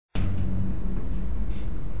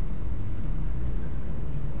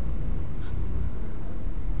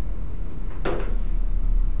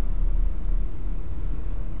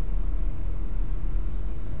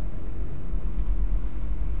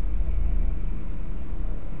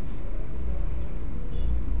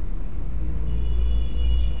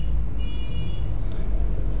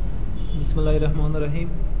الله الرحمن الرحیم.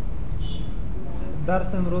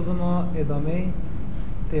 درس امروز ما ادامه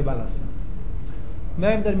تیبل است.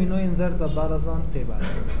 میایم در منوی انزرت و بعد از آن تیبل.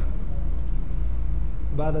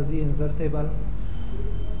 بعد از این انزرت تیبل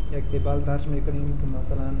یک تیبل درج میکنیم که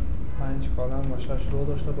مثلا 5 کالم و 6 رو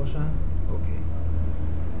داشته باشن. اوکی.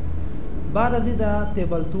 بعد از این در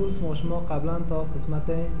تیبل تولز ما قبلا تا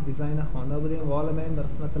قسمت دیزاین خوانده بودیم و حالا میایم در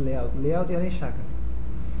قسمت لیاوت. لیاوت یعنی شکل.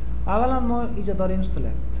 اولا ما اینجا داریم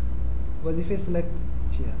سلکت. وظیفه سلکت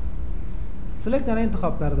چی است؟ سلکت یعنی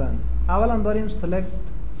انتخاب کردن. اولا داریم سلکت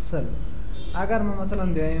سل. اگر ما مثلا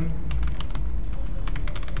بیایم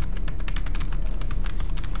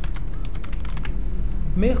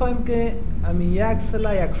میخوایم که امی یک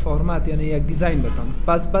سل یک فرمت یعنی یک دیزاین بتیم،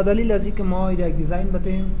 پس به دلیل از اینکه ما یک دیزاین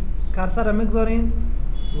بتیم کرسر را میگذارین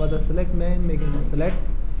و در سلکت میگیم سلکت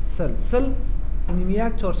سل. سل این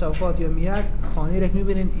یک چارچوکات یا یک خانه را که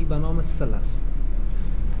میبینین ای به نام سل است.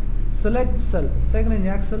 سلکت سل سیکنین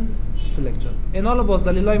یک سل سلکت شد. این حالا باز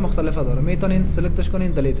دلیلای مختلفه داره. میتونین سلکتش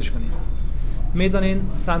کنین، دلیتش کنین، میتونین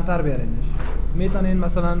سنتر بیارینش، میتونین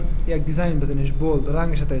مثلا یک دیزاین بتونینش بولد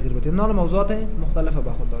رنگش تغییر بدین. حالا موضوعات مختلفه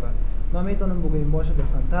به خود داره. ما میتونیم بگیم باشه به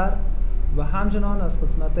سنتر و همچنان از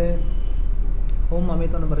قسمت هوم ما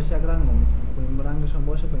میتونیم برش یک رنگ میتونیم بگیم رنگش هم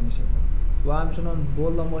باشه بینش و همچنان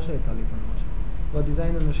بولد هم باشه ایتالیک هم باشه و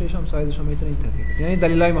دیزاین نوشش هم سایزش هم میتونین تغییر بدین. یعنی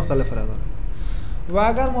دلایل مختلف را داره. و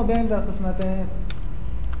اگر ما بیایم در قسمت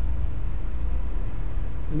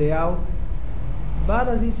لیاوت بعد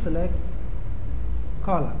از این سلکت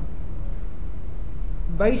کالم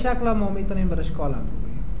به این شکل ما میتونیم برش کالم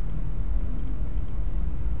بگوییم،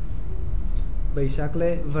 به این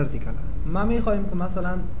شکل ورتیکال. ما میخوایم که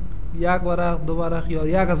مثلا یک ورق، دو ورق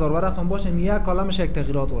یا 1000 ورق هم باشه، یک کالمش یک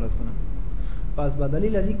تغییرات وارد کنم. پس به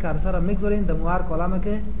دلیل از این کرسر را میگذارین در هر کالمه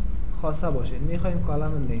که خواسته باشین. میخوایم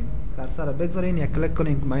کالم نیم کرسر را بگذارین یا کلیک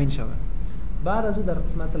کنین که معین شود. بعد از او در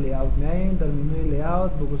قسمت لیاوت میایین، در منوی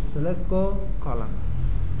لیاوت بگو سلکت کو کالم،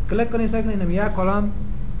 کلیک کنین سکنین یک کالم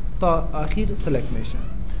تا اخیر سلکت میشه.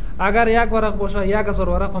 اگر یک ورق باشه 1000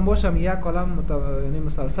 ورق هم باشه یک کالم یعنی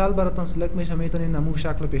مسلسل براتون سلکت میشه. میتونین نمو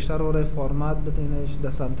شکل پیشتر رو فرمت بتینش در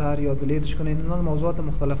سنتر یا دلیتش کنین. اینا موضوعات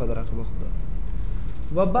مختلفه داره که بخدا.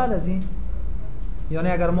 و بعد از این یعنی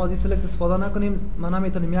اگر ما از این سلکت استفاده نکنیم ما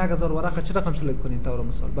نمیتونیم 1000 ورق چه رقم سلکت کنیم. طور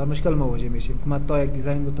مثال بر مشکل مواجه میشیم که ما تا یک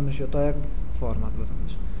دیزاین بتونش یا تا یک فرمت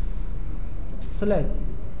بتونش. سلکت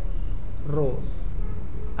روز.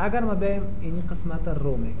 اگر ما بیایم این قسمت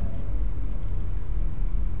رو میگم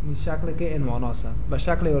این شکل که عنوان است به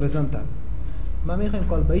شکل هوریزونتال ما میخوایم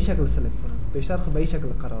کال به این شکل سلکت کنیم. بیشتر به این شکل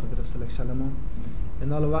قرار گرفت سلکشن ما.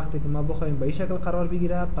 این حال وقتی که ما بخوایم به این شکل قرار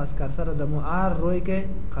بگیره پس کرسر را دمو هر روی که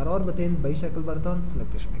قرار بتین به این شکل براتون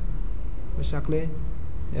سلکتش میکنه به شکل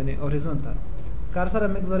یعنی هوریزونتال. کرسر را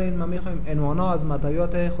میگذارین. ما میخوایم عنوانا از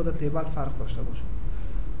محتویات خود تیبل فرق داشته باشه.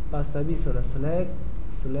 پس طبیعی شده سلکت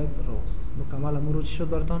روز مکمل امور چی شد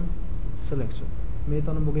براتون سلکت شد.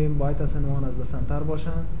 میتونم بگیم باید از عنوان از سنتر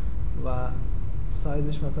باشن و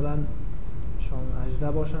سایزش مثلا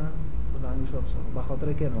 18 باشن و رنگش ابسار به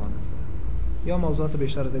خاطر که عنوان است. یا موضوعات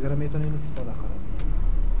بیشتر دیگر میتونین استفاده کنید.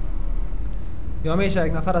 یا میشه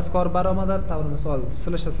یک نفر از کار برآمده طور مثال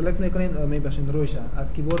سلش سلکت میکنین میبخشین رویش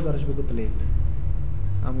از کیبورد برش بگو دلیت.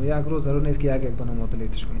 اما یک روز ضرور نیست که یک دونه ما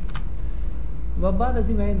دلیتش کنیم. و بعد از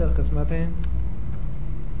این میایم در قسمت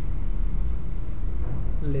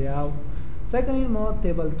لیاوت. سکنین ما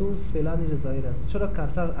تیبل تولز فعلا اینجا ظاهر است. چرا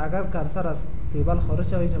کرسر اگر کرسر از تیبل خارج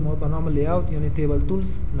شوه ما به نام لیاوت یعنی تیبل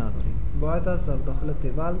تولز نداریم. باید است در داخل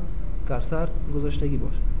تیبل کرسر گذاشتگی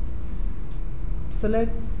باشه.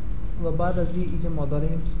 سلکت و بعد از اینجا ما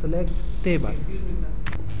داریم سلکت تیبل.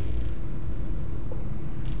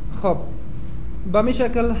 خب به می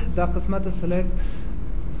شکل در قسمت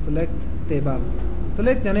سلکت تیبل.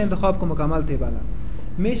 سلکت یعنی انتخاب که مکمل تیبل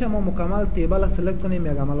میشه. ما مکمل تیبل سلکت کنیم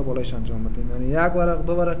یک عمل بالایش انجام بدیم یعنی یک ورق،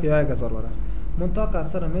 دو ورق یا 1000 ورق. منتها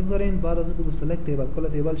کرسر را میگذارین. بعد از بگو سلکت تیبل کل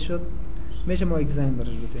تیبل شد میشه ما یک دیزاین برش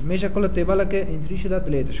بدیم. میشه کل تیبل که انتری شده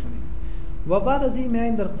دلیتش کنیم. و بعد از این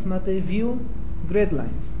میایم در قسمت ویو گرید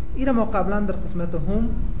لاینز. این ما قبلا در قسمت هوم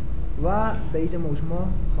و در اینجا ما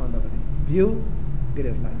خوانده بودیم ویو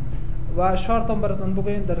گرید لاین. و شارت هم براتون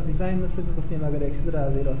بگویم در دیزاین مثل که گفتیم اگر یک چیز را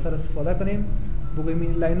از راستر استفاده کنیم بگویم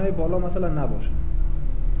این لاین های بالا مثلا نباشه.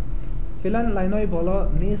 فعلا لاین های بالا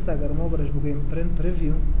نیست. اگر ما برش بگویم پرینت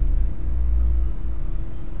پریویو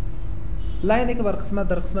لاینی که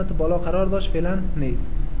در قسمت بالا قرار داشت فعلا نیست.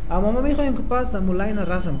 اما ما میخوایم که پس همون لاین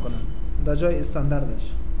رسم کنم در جای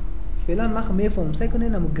استانداردش. فعلا ما میفهمم سعی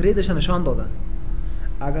کنین همون گریدش نشان داده.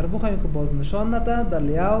 اگر بخوایم که باز نشان نده در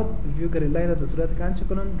لیاوت ویو گرید لاین در صورت که انچه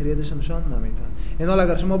کنن گریدش نشان نمیده. این حال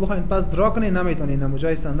اگر شما بخواید پس درا کنید نمیتونید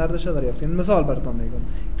نموجای استانداردش دریافت. این مثال براتون میگم.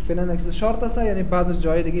 فعلا اکس شارت است، یعنی بعضی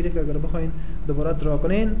جای دیگه که اگر بخواید دوباره درا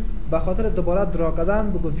کنین به خاطر دوباره درا کردن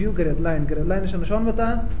بگو ویو گرید لاینش نشان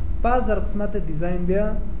بده، پس در قسمت دیزاین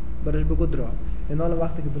بیا برش بگو درا. این حال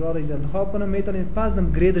وقتی که درا رو انتخاب کنم میتونید پس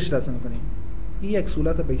دم گریدش رسم کنید. این یک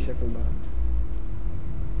سهولت به این شکل داره.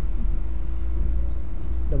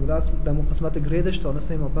 در قسمت گریدش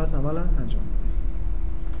تانستیم ما پس عمل انجام بدیم.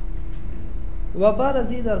 و بعد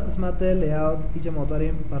از این در قسمت لیاوت اینجا ما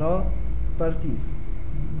داریم پراپرتیز.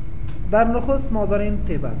 در نخست ما داریم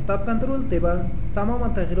تیبل. تاب کنترل تیبل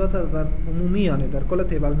تمام تغییرات در عمومی یعنی در کل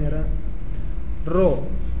تیبل میاره. رو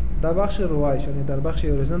در بخش روایش یعنی در بخش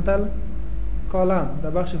هوریزونتال، کالم در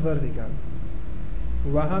بخش ورتیکال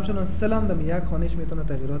و همچنان سلم در یک خانش میتونه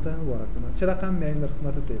تغییرات وارد کنه. چه رقم میایم در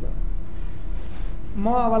قسمت تیبل؟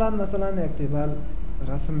 ما اولا مثلا یک تیبل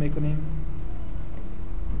رسم میکنیم.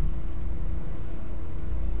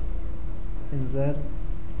 انزر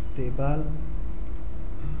تیبل،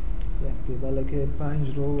 یک تیبل که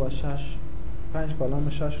 5 رو و 5 کالم و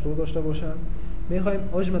 6 رو داشته باشه. میخوایم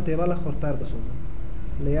حجم تیبل خردتر بسازیم.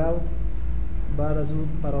 لیاوت، بعد از اون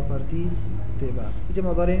پراپرتیز تیبل. اینجا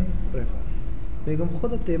ما داریم پرفر. میگم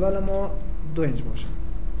خود تیبل ما 2 اینچ باشه.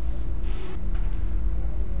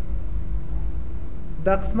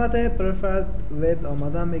 در قسمت پرفرد ویت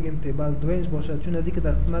آمدن میگیم تیبل 2 اینچ باشه، چون از اینکه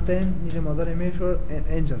در قسمت اینجا ما داریم میشور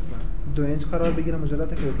اینچ هستن 2 اینچ قرار بگیره.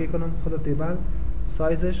 مجرد که اوکی کنم خود تیبل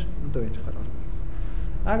سایزش 2 اینچ قرار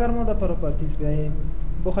بگیره. اگر ما در پراپرتیز بیاییم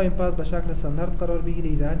بخوایم پس به شکل استاندارد قرار بگیره،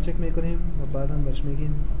 ایران چک میکنیم و بعدا بهش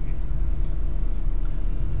میگیم اوکی.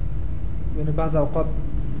 یعنی بعض اوقات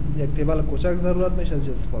یک تیبل کوچک ضرورت میشه از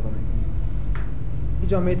استفاده میکنیم.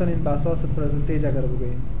 اینجا میتونین به اساس پرزنتیج اگر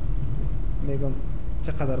بگوییم میگم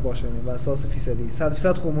چقدر باشه، یعنی به اساس فیصدی 100%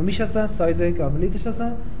 خوب میشه، سایز کاملیتش هست،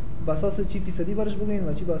 به اساس چی فیصدی برش بگوین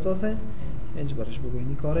و چی به اساس اینچ برش بگوین.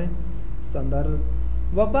 این کار استاندارد.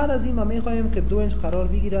 و بعد از این ما میخوایم که 2 اینچ قرار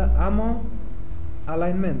بگیره، اما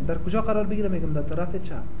الاینمنت در کجا قرار بگیره؟ میگم در طرف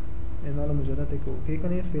چپ. این حالا مجرد که اوکی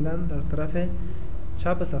کنید فعلا در طرف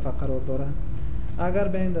چپ صفحه قرار داره. اگر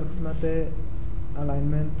بیایم در قسمت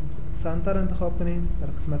الاینمنت سنتر انتخاب کنیم، در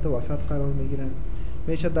قسمت وسط قرار میگیره.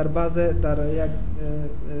 میشه در یک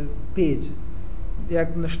پیج یک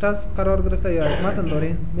نشته قرار گرفته یا یک متن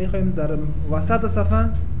دارین، میخوایم در وسط صفحه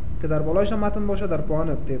که در بالایش متن باشه در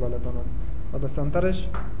پایان تیبلتون و در سنترش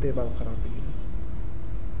تیبل قرار بگیره.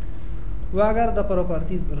 و اگر در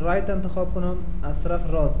پراپرتیز رایت انتخاب کنم از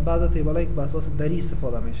طرف راست بعضی تیبلایی که به اساس دری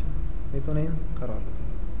استفاده میشه میتونین قرار بدین.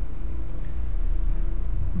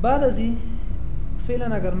 بعد از این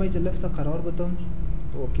فعلا اگر ما اینجا لفت قرار بدم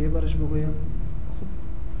اوکی برش بگویم.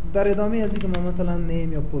 در ادامه از اینکه ما مثلا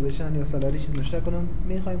نیم یا پوزیشن یا سالاری چیز نوشته کنم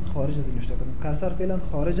میخوایم خارج از این نوشته کنم. کرسر فعلا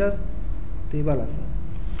خارج از تیبل است،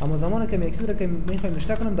 اما زمانی که یک چیزی رو که میخوایم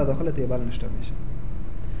نوشته کنم در داخل تیبل نوشته میشه.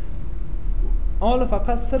 حالا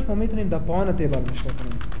فقط صرف ما میتونیم در پایان تیبل نوشته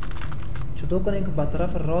کنیم. چطور کنیم که به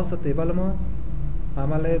طرف راست تیبل ما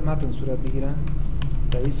عمل متن صورت بگیره؟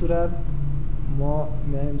 در این صورت ما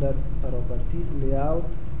میایم در پراپرتیز لیاوت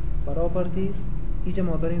پراپرتیز، اینجا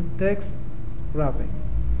ما داریم تکست رپینگ.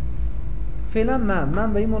 فعلا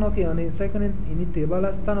من به این معنا که یعنی سعی کنید اینی تیبل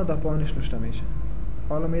است تنها در پایانش نوشته میشه.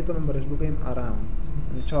 حالا میتونم برش بگیم اراوند،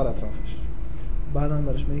 یعنی 4 اطرافش. بعدا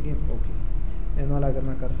برش میگیم اوکی. این حالا اگر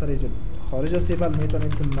من کرسر اینجا خارج از تیبل میتونیم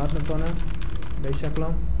که متنتونه به این شکل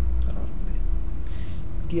قرار بدیم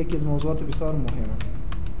که یکی از موضوعات بسیار مهم است.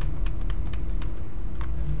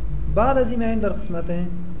 بعد از این میایم در قسمت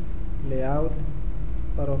لیاوت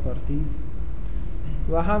پراپرتیز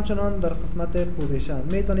و همچنان در قسمت پوزیشن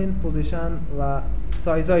میتونین پوزیشن و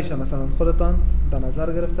سایزایش مثلا خودتان در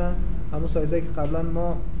نظر گرفته. همون سایزایی که قبلا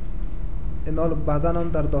ما اینال بعدا هم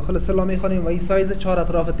در داخل سلا میخوانیم و این سایز 4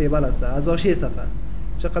 اطراف تیبل است از حاشیه صفحه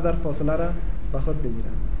چقدر فاصله را به خود بگیره.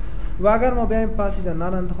 و اگر ما بیایم پس اینجا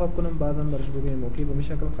نن انتخاب کنیم بعدا برش بگیم اوکی به این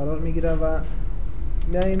شکل قرار میگیره و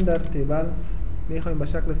میایم در تیبل میخوایم به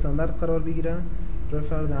شکل استاندارد قرار بگیره.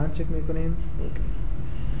 پرفرد هند چک میکنیم اوکی.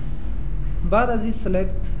 بعد از این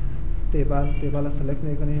سلکت تیبل سلکت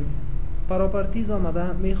میکنیم. پراپرتیز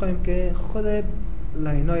آمده میخوایم که خود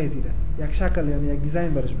لاینای زیره یک شکل یعنی یک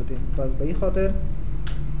دیزاین برش بدیم. پس به این خاطر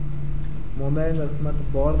ما میایم در قسمت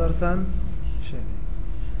باردر سن شده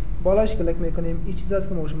بالاش کلیک میکنیم. این چیز است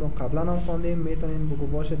که ما شما قبلا هم خواندیم، میتونیم بگو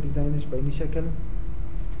باشه دیزاینش به این شکل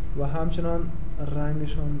و همچنان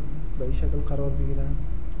رنگشون به این شکل قرار بگیرن.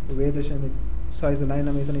 ویدش یعنی سایز لاین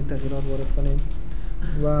هم میتونیم تغییرات وارد کنیم.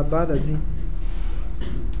 و بعد از این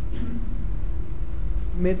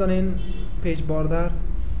میتونین پیج باردر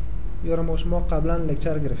یا ما شما قبلا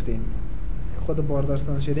لکچر گرفتیم خود باردار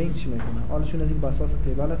سان شیدینگ چی میکنه. حالا چون از این بساس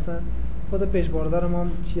تیبل هست خود پیش باردار ما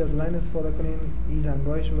چی از لاین استفاده کنیم، این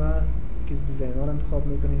رنگایش و که دیزاین ها رو انتخاب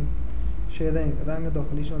میکنیم. شیدینگ رنگ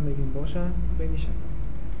داخلیشون میگیم باشه به این شکل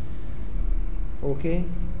اوکی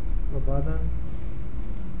و بعدا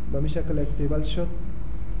به این شکل یک تیبل شد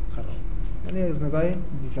قرار، یعنی از نگاه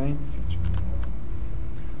دیزاین ست شد.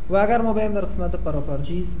 و اگر ما بریم در قسمت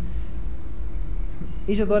پراپرتیز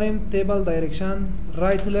اینجا داریم تیبل دایرکشن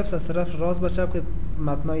رایت تو لفت از طرف راست به چپ که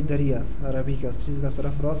متنای دری است عربی است، چیزی که از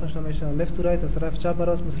طرف راست نشون میشه، لفت تو رایت از طرف چپ به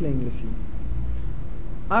راست مثل انگلیسی.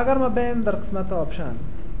 اگر ما بریم در قسمت آپشن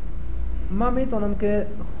ما میتونم که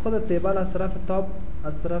خود تیبل از طرف تاپ،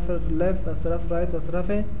 از طرف لفت، از طرف رایت و از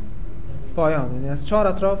طرف پایان، یعنی از 4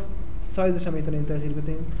 اطراف سایزش هم میتونیم تغییر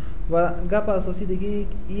بدیم. و گپ اساسی دیگه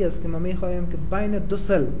ای است که ما میخوایم که بین دو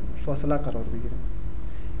سل فاصله قرار بگیریم،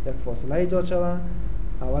 یک فاصله ایجاد شود.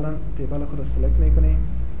 اولا تیبل خود سلکت میکنیم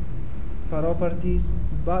پراپرتیز،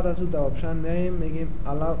 بعد از اون در آپشن میگیم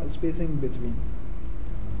allow spacing between،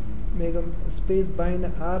 میگم space بین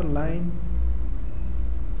هر لاین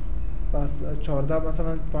پس 14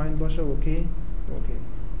 مثلا پوینت باشه اوکی اوکی،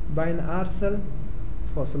 بین هر سل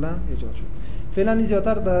فاصله ایجاد شد. فعلا این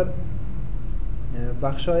زیادتر در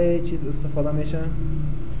بخشای چیز استفاده میشه،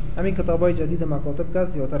 همین کتابای جدید مکاتب که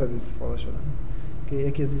زیادتر از استفاده شدن که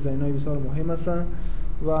یکی از دیزاین‌های بسیار مهم است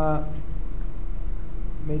و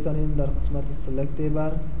میتونین در قسمت سلکت تیبل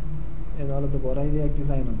این حالا دوباره یک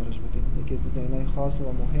دیزاین رو برش بدین، یکی از دیزاین‌های خاص و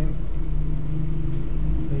مهم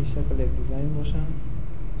به این شکل یک دیزاین باشه.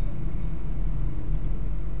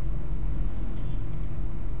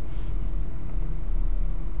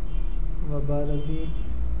 و بعد از این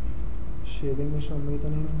شیدینگش رو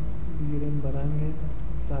میتونیم بگیریم به رنگ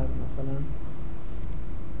سرد مثلا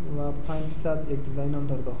و 5% یک دیزاین هم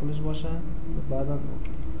در داخلش باشه و بعدا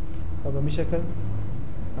اوکی و به این شکل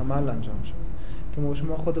عمل انجام شد که ما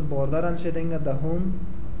شما خود باردار شیدینگ دهم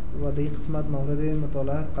و در این قسمت مورد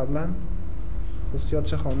مطالعه قبلا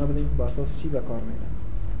خصوصیاتش خوانده بودیم که به اساس چی به کار میره،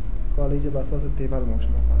 کالج به اساس تیبل ما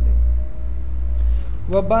شما خواندیم.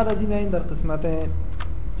 و بعد از این در قسمت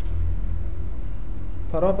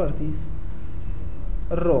پراپرتیز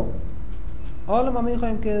رو، حالا ما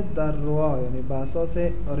میخوایم که در روها یعنی به اساس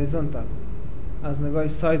هوریزونتال از نگاه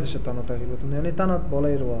سایزش تنها تغییر بدیم، یعنی تنها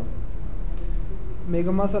بالای روها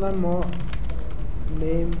میگم مثلا ما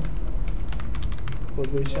نیم،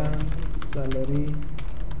 پوزیشن، سالری،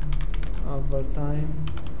 اوورتایم،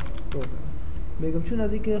 توتال میگم چون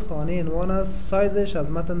از اینکه خانه عنوان است سایزش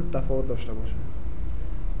از متن تفاوت داشته باشه.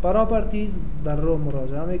 پراپرتیز در رو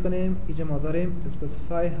مراجعه میکنیم، اینجا ما داریم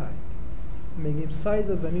specify height، میگیم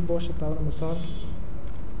سایز زمین باشه طور مثال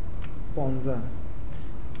 15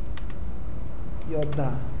 یا 10،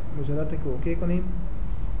 مجرد که اوکی کنیم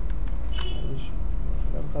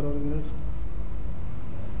مستر قرار گرفت.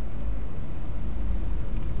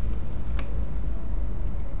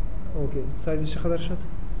 اوکی سایزش چقدر شد؟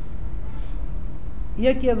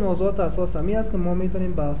 یکی از موضوعات اساس همی است که ما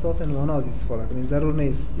میتونیم به اساس عنوان از استفاده کنیم، ضرور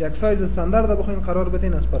نیست یک سایز استاندارد بخواین قرار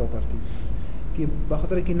بدین از پراپرتیز که به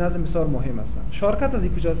خاطر که نظم بسیار مهم است. شارکت از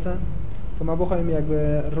این کجاست که ما بخوایم یک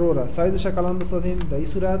رو را سایزش کلان بسازیم در این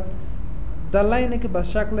صورت در لاینی که به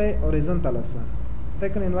شکل هوریزونتال است.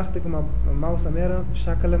 فکر کنین وقتی که ما ماوس میارم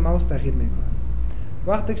شکل ماوس تغییر میکنه،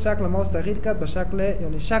 وقتی که شکل ماوس تغییر کرد به شکل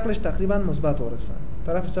یعنی شکلش تقریبا مثبت ورسه،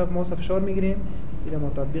 طرف چپ ماوس فشار میگیریم اینو ما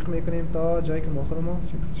تطبیق میکنیم تا جایی که ما خودمون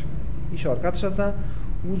فیکس شد. این شارکتش هست.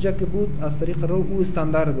 اونجا که بود از طریق رو او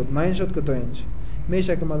استاندارد بود، ما این شد که 2 اینچ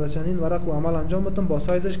میشه که ما چنین ورق و عمل انجام بدم با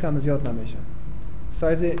سایزش کم زیاد نمیشه،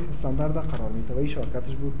 سایز استاندارد قرار میده و این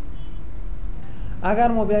شارکتش بود.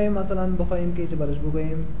 اگر ما بیایم مثلا بخوایم که اینجا برش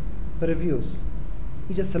بگوییم پریویوس،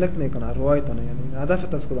 اینجا سلکت میکنه روایتونه، یعنی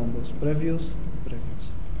هدفت از کدام بود پریویوس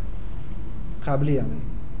قبلی یعنی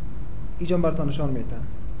اینجا براتون نشان میده.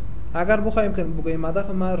 اگر بخوایم که بگوییم هدف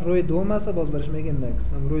ما روی دوم است باز برش میگیم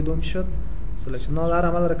نکست، روی دوم شد سلکشن نه هر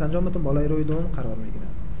عمل را انجام بدم بالای روی دوم قرار میگیره.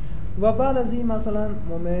 و بعد از این مثلا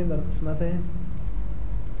ما میایم در قسمت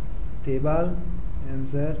تیبل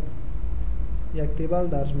انزر یک تیبل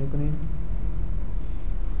درج میکنیم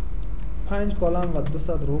 5 کالم و 200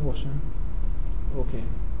 رو باشه اوکی.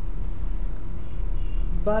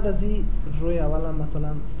 بعد از این روی اول هم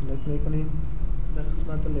مثلا سلکت میکنیم در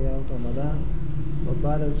قسمت لیاوت آمده و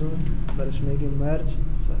بعد از اون برش میگیم مرج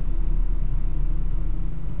سل.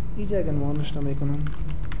 اینجا اگر ما نشته میکنم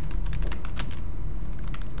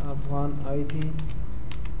افغان آیتی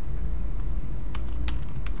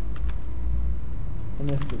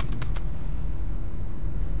انستیتیوت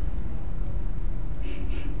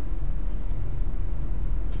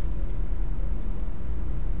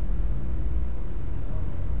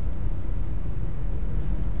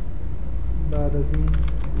بعد از این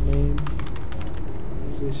name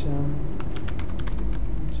position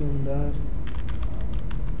gender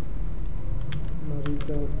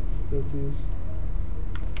marital status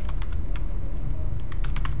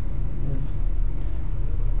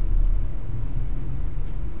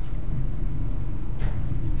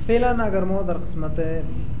فعلا اگر ما در قسمت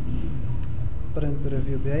پرینت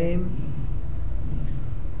پریویو بیاییم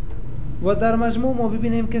و در مجموع ما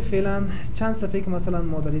ببینیم که فعلا چند صفحه که مثلا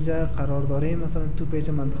ما در اینجا قرار داریم، مثلا تو پیج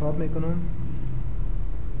من انتخاب میکنم،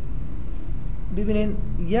 ببینین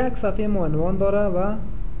یک صفحه ما عنوان داره و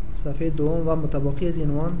صفحه دوم و متباقی از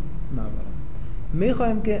عنوان نداره.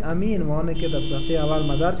 میخوایم که امی عنوانی که در صفحه اول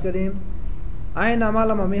ما درج کردیم عین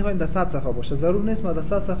عمل ما میخوایم در 100 صفحه باشه. ضرور نیست ما در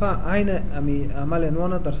 100 صفحه عین امی عمل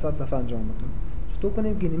عنوان در 100 صفحه انجام بدیم. چطور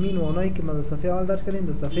کنیم که این عنوانایی که ما در صفحه اول درج کردیم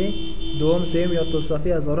در صفحه دوم، سوم یا تا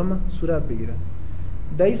صفحه هزارم صورت بگیره.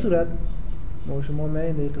 در این صورت ما شما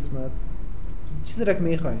میاین در این قسمت چیزی را که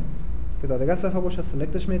میخوایم که در دیگه صفحه باشه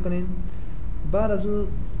سلکتش میکنین. بعد از اون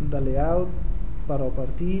در لیاوت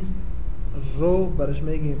پراپرتیز رو برش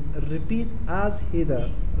میگیم repeat as header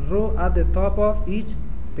row at the top of each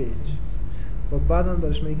page و بعدا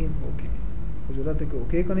برش میگیم اوکی. مجرد که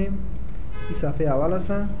اوکی کنیم این صفحه اول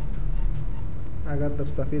است. اگر در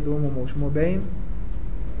صفحه دوم ما شما بریم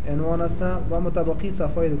عنوان است و متباقی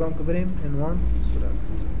صفحه دیگه هم که بریم عنوان صورت.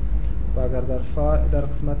 و اگر در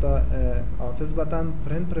قسمت آفیس بتن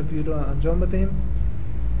پرینت پریویو رو انجام بدیم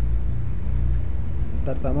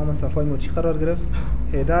در تمام صفحه ما چی قرار گرفت؟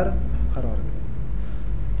 هیدر قرار گرفت.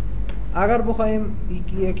 اگر بخوایم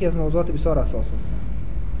یکی از موضوعات بسیار اساس است،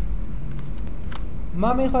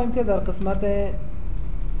 ما میخوایم که در قسمت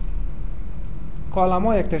کالم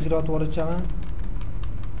ها یک تغییرات وارد شوند.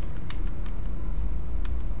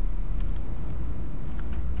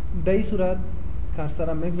 در این صورت کرسر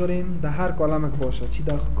را میگذاریم در هر کالم که باشه، چی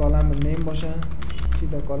در کالم نیم باشه، چی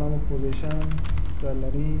در کالم پوزیشن،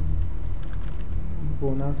 سالری،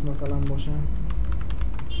 بونس مثلا باشه،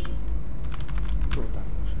 توتال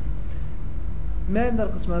باشه. میایم در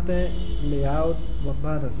قسمت لیاوت و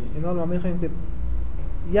بعد از این ما میخوایم که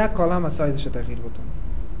یک کالم سایزش تغییر بدیم.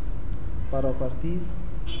 پراپرتیز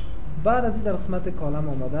بعد از این در قسمت کالم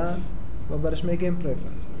آمده و برش میگیم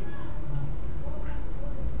پریفرنس.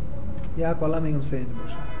 یک کالم میگم سنج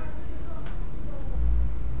باشه،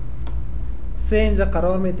 سه اینجا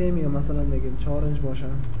قرار میدیم یا مثلا میگیم 4 اینچ باشه.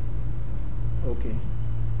 اوکی.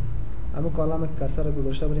 اما کالم که کرسر رو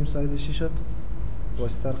گذاشته بریم سایزش چی شد؟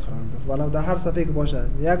 وستر قرار گرفت. ولو در هر صفحه که باشه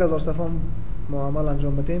 1000 صفحه ما عمل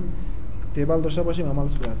انجام بدیم تیبل داشته باشیم عمل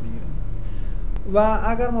صورت میگیره. و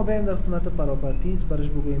اگر ما بریم در قسمت پراپرتیز برش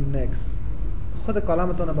بگوییم نکست، خود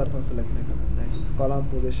کالمتون رو براتون سلکت میکنه. نکست کالم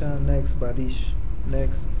پوزیشن، نکست بعدیش،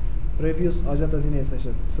 نکست پریویوس آجت از این اسمش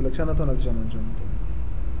سلکشنتون از اینجا انجام میدیم.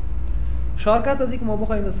 شارکت از اینکه ما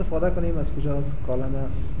بخوایم استفاده کنیم از کجا از کالم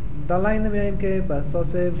در لاین میایم که بر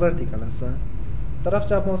اساس ورتیکال است. طرف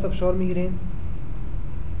چپ ماوس فشار میگیرین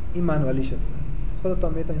این منوالیش است.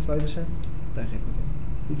 خودتون میتونین سایزش تغییر بدین.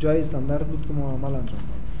 این جای استاندارد بود که ما عمل انجام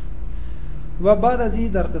دادیم. و بعد از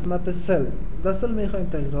این در قسمت سل، در سل میخوایم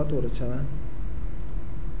تغییرات وارد شوند.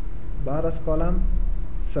 بعد از کالم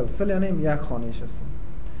سل یعنی یک خانهش است.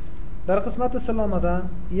 در قسمت سل آمده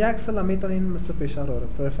یک سل میتونین مثل پیشتر رو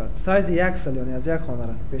پرفرت سایز یک سل یعنی از یک خانه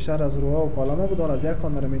را پیشتر از روها و کالما بود از یک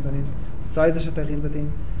خانه را میتونین سایزش رو تغییر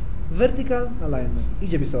بدین. ورتیکال الاینمنت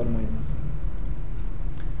اینجا بسیار مهم است.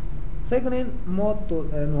 سعی کنین ما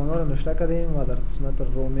عنوانا رو نوشته کردیم و در قسمت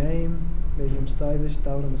رو میاییم بگیم سایزش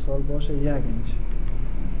طور مثال باشه 1 اینچ.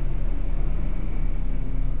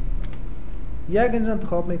 1 اینچ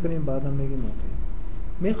انتخاب میکنیم بعدا میگیم اوکی.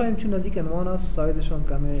 میخوایم چون از این عنوان است سایزشون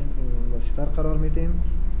کمی وسیع‌تر قرار میدیم.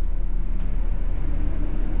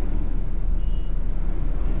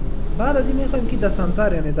 بعد از این میخوایم که در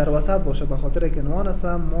سنتر یعنی در وسط باشه به خاطر که عنوان است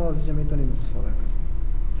ما از اینجا میتونیم استفاده کنیم.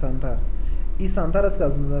 سنتر این سنتر است که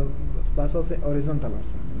از به اساس هوریزونتال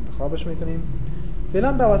است انتخابش میکنیم.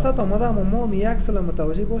 فعلا در وسط آمده اما ما یک سل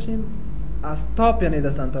متوجه باشیم از تاپ یعنی در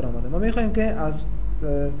سنتر آمده. ما میخوایم که از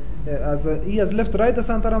لفت رایت در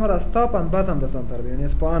سنتر آمده از تاپ اند باتم در سنتر یعنی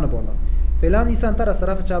از پایین بالا. فعلا این سنتر از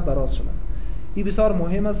طرف چپ براز شده. این بسیار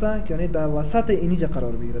مهم است که یعنی در وسط اینجا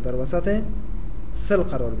قرار بگیره، در وسط سل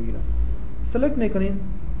قرار بگیره. سلکت میکنین.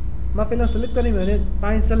 ما فعلا سلکت کردیم یعنی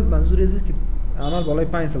 5 سل منظور است که عمل بالای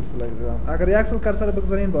 5 سل سلکت کردم. اگر یک سل کرسر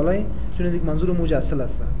بگذارین بالای چون یک منظور موج اصل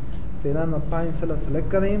است. فعلا ما 5 سل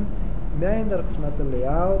سلکت کردیم. میایم در قسمت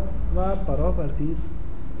لیاوت و پراپرتیز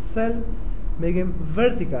سل میگیم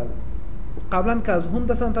ورتیکال. قبلا که از هم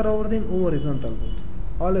سنتر آوردیم او هوریزونتال بود.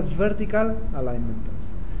 حالا ورتیکال الاینمنت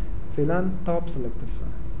است. فعلا تاپ سلکت است.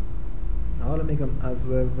 حالا میگم از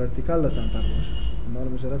ورتیکال به سنتر باشه. ما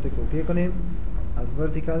مجرد که اوکی کنیم از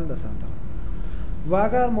ورتیکال به سنتر. و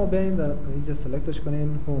اگر ما بیایم در اینجا سلکتش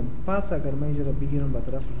کنیم هوم، پس اگر من اینجا رو بگیرم به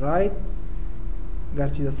طرف رایت،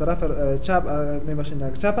 گرچه از طرف چپ میباشین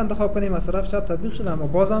اگر چپ انتخاب کنیم از طرف چپ تطبیق شده، اما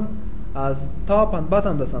بازم از تاپ اند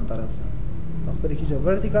باتم به سمت است. وقتی که اینجا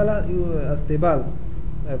ورتیکال از تیبل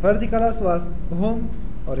ورتیکال است و از هوم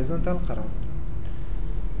هوریزونتال قرار.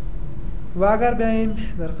 و اگر بیایم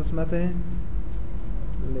در قسمت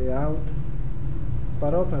لیاوت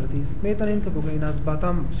پراپرتیز میتونیم که بگوییم از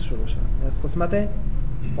باتم شروع شد، از قسمت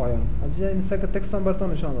پایان. از اینجا این سکه تکست هم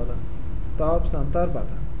براتون نشان دادم، تاپ سنتر باتم.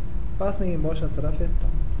 پس میگیم باش از طرف تاپ.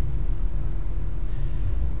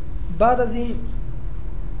 بعد از این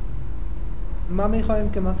ما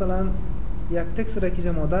میخوایم که مثلا یک تکست را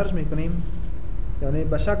که ما درج میکنیم، یعنی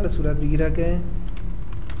به شکل صورت بگیره که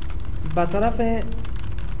به طرف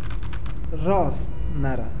راست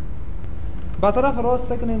نره. به طرف راست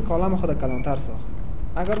سکنیم کالم خود کلانتر ساخت.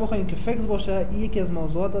 اگر بخوایم که فکس باشه، این یکی از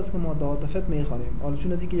موضوعات است که ما در عاطفت میخوانیم. حالا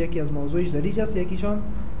چون از اینکه یکی از موضوعش دریج است، یکیشون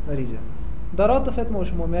دریجه. در عاطفت ما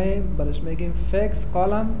شما میایم برش میگیم فکس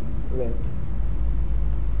کالم ویت.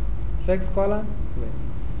 فکس کالم ویت.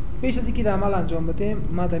 پیش از اینکه عمل انجام بدیم،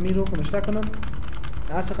 ما دمی رو کنشته کنم.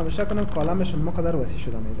 هر چقدر کنشته کنم کالمشون مقدار وسیع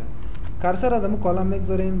شده میره. کرسر را دمو کالم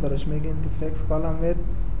میگذاریم، برش میگیم که فکس کالم ویت.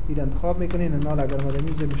 این انتخاب میکنین. نال اگر ما دمی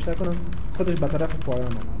اینجا کنشته کنم، خودش به طرف پایان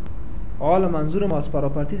اومد. حالا منظور ما از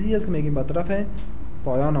پراپرتیزی است که میگیم به طرف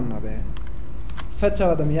پایان هم نبه. فت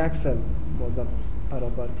شودم یک سل باز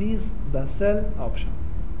پراپرتیز در سل آپشن.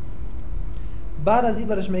 بعد از این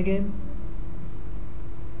برش میگیم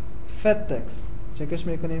فت تکس، چکش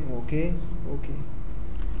میکنیم اوکی اوکی.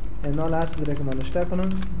 اینال هر چیزی که من نشته کنم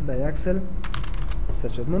در یک سل ست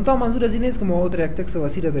شد. منتها منظور از این نیست که ما در یک تکس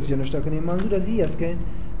وسیع در جا نشته کنیم. منظور از این است که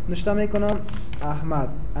نشته میکنم احمد،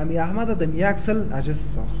 امی احمد در یک سل عجز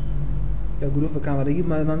ساخت یا گروه کمرگی.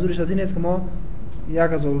 منظورش از این است که ما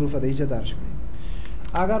 1000 گروه در اینجا درج کنیم.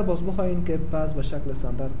 اگر باز بخواین که پس به شکل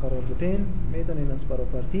استاندارد قرار بدین، میتونین از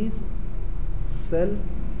پراپرتیز سل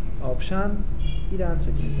آپشن ایران چک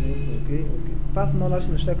کنیم اوکی اوکی. پس نالش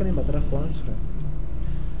نشته کنیم به طرف پایین صورت.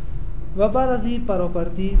 و بعد از این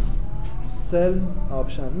پراپرتیز سل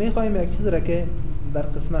آپشن میخوایم یک چیز را که در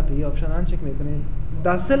قسمت ای آپشن ان چک میکنیم.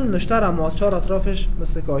 در سل نشته را ما چهار اطرافش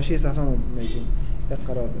مثل که حاشیه صفحه میگیم یک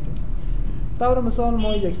قرار بدیم. طور مثال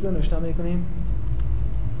ما یک چیز نشته میکنیم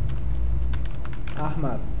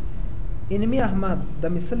احمد. اینمی احمد در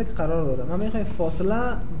مثال که قرار داده، ما میخوایم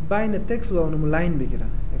فاصله بین تکست و اونم لاین بگیره،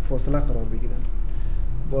 یک فاصله قرار بگیره.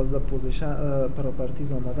 باز در پوزیشن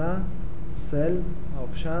پراپرتیز آمده سل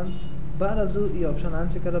آپشن. بعد از او ای آپشن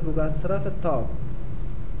انچه کرده بگه از طرف تاپ.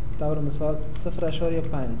 طور مثال 0.5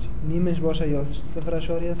 نیمش باشه یا 0.3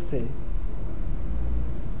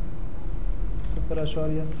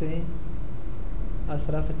 0.3 از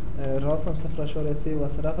طرف راست هم 0.3 و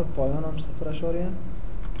از طرف پایان هم 0.3 باشه.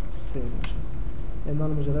 این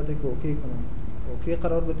مجرد که اوکی کنم اوکی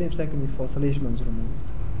قرار بدیم سعی کنیم فاصله ایش منظور بود.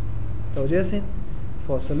 توجه هستین؟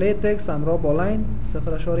 فاصله تکست همراه با لاین 0.3 قرار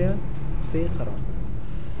بدیم.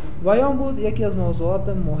 و یا بود یکی از موضوعات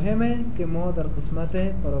مهمه که ما در قسمت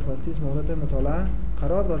پراپرتیز مورد مطالعه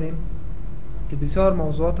قرار دادیم که بسیار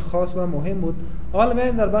موضوعات خاص و مهم بود. حالا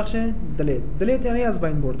میایم در بخش دلیت. دلیت یعنی از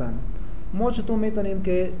بین بردن. ما چطور میتونیم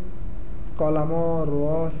که کالما،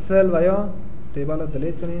 روها، سل و یا تیبل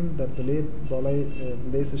دلیت کنیم؟ در دلیت بالای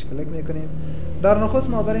لیستش کلیک میکنیم. در نخست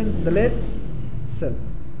ما داریم دلیت سل.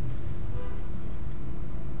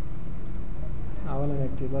 اولا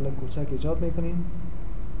یک تیبل کوچک ایجاد میکنیم.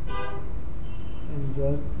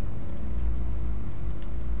 انزر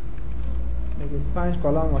میگیم 5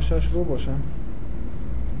 کالم و 6 رو باشه.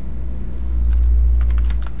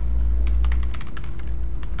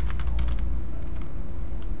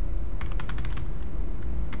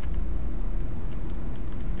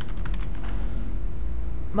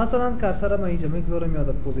 مثلا کرسر ما اینجا میگذارم یا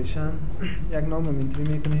در پوزیشن یک نام رو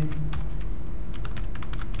منتری میکنیم.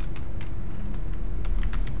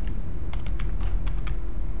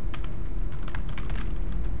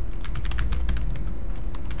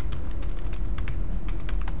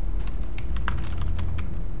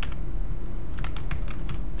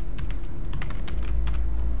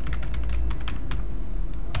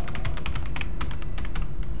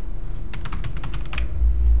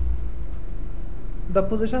 در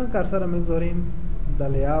پوزیشن کرسر رو میگذاریم در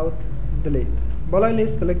لیاوت دلیت. بالای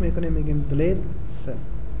لیست کلیک میکنیم میگیم دلیت سل.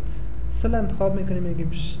 سل انتخاب میکنیم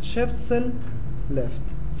میگیم شفت سل لفت.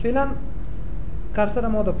 فعلا کرسر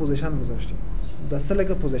ما در پوزیشن گذاشتیم، در سل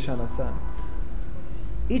که پوزیشن هست.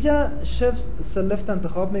 اینجا شفت سلفت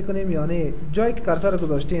انتخاب میکنیم، یعنی جایی که کرسر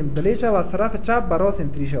گذاشتیم دلیت و از طرف چپ به راست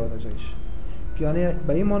انتری شود جایش، یعنی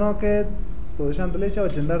به این معنا که پوزیشن دلیت و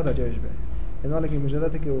جندر در جایش به این حالی که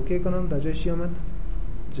مجرد که اوکی کنم در جایش آمد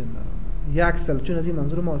جندر یک سل، چون از این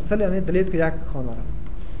منظور ما سل یعنی دلیت که یک خانه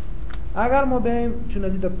را. اگر ما بیایم چون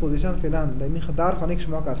از این در پوزیشن فعلا در خانه که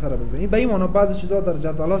شما کرسر را بگذاریم، به این معنا بعضی چیزا در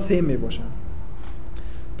جدول ها سیم می باشن.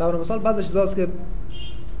 طور مثال بعضی چیزا است که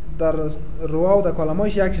در روا و در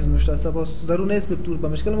کالمایش یک چیز نوشته است، باز ضرور نیست که تو به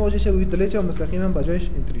مشکل مواجه شوی و دلیت و مستقیما به جایش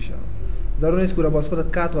انتری شود. ضرور نیست که باز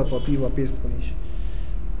خودت کات و کپی و پیست کنیش.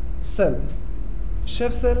 سل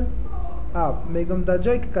شف سل اپ میگم در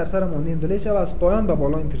جایی که کرسر ماندیم دلیت و از پایان به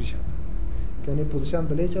بالا انتری شود، یعنی پوزیشن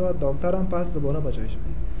دلیت و دکتر هم پس دوباره به جایش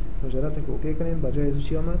میاد. مجرد که اوکی کنیم به جای از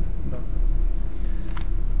چی آمد دکتر.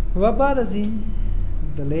 و بعد از این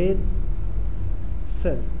دلیت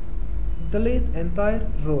سل delete entire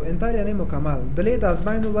row. entire یعنی مکمل. delete از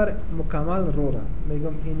بین بر مکمل رو را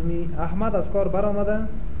میگم اینمی احمد از کار بر آمده،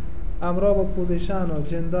 امرا با پوزیشن و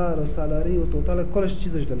جندر و سالاری و توتال کلش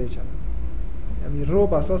چیزش delete شد، یعنی رو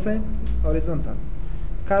به اساس هوریزونتال.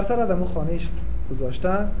 کرسر را در مو خانهش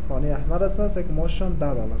گذاشته، خانه احمد است که ماشون $10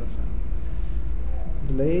 است.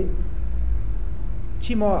 delete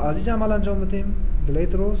چی ما از اینجا عمل انجام بدیم؟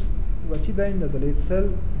 delete rows و چی بین delete cell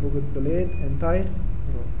بگو delete entire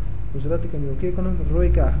مجرد که اوکی کنم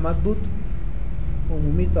روی که احمد بود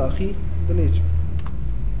عمومی تاخیر دلیت شد.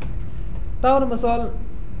 طور مثال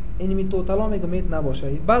اینمی توتال ها میگم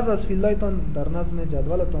نباشه. بعض از فیلدهایتان در نظم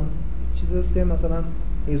جدولتان چیزی است که مثلا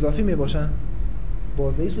اضافی میباشن،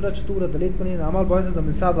 باز در این صورت چطور دلیت کنین عمل باعث از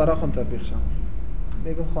من 100 ورق هم تطبیق شد.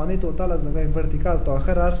 میگم خانه توتال از نگاه ورتیکال تا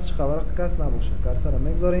آخر هر چه ورق کس نباشه، کرسر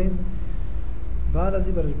میگذارین بعد از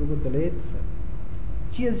این برش بگو دلیت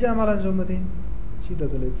چی از عمل انجام بدین؟ چی دا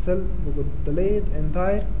دلیت سل بگو دلیت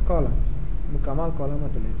انتایر کالم، مکمل کالم رو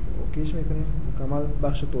دلیت اوکیش میکنیم، مکمل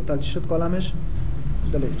بخش توتال چی شد کالمش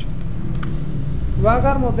دلیت شد. و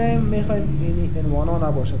اگر ما بیم میخوایم اینی عنوانا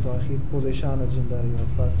نباشه تا اخیر پوزیشن جندر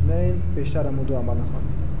یا پس مین پیشتر مدو عمل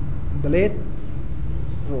خواهیم دلیت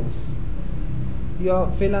روز، یا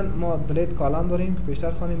فعلا ما دلیت کالم داریم که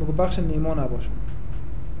پیشتر خواهیم بگو بخش نیما نباشه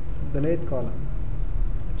دلیت کالم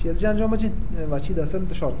چی از انجام بچین و چی دستل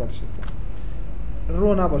تو شارکت شد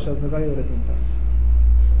رو نباشه از نگاه هوریزونتال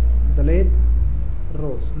دلیت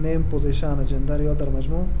روز نیم پوزیشن جندر یا در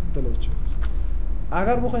مجموع دلیت شد.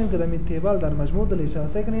 اگر بخوایم که در این تیبل در مجموع دلیت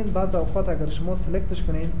شد کنین، بعض اوقات اگر شما سلکتش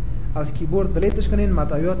کنین از کیبورد دلیتش کنین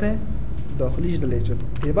محتویات داخلیش دلیت شد.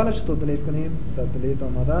 تیبلش تو دلیت کنیم در دلیت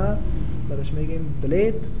آمده برش میگیم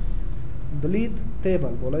دلیت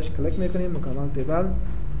تیبل، بالاش کلیک میکنیم مکمل تیبل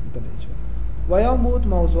دلیت شد. و یا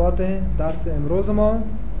موضوعات درس امروز ما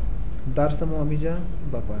همینجا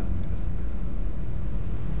به پایان میرسه.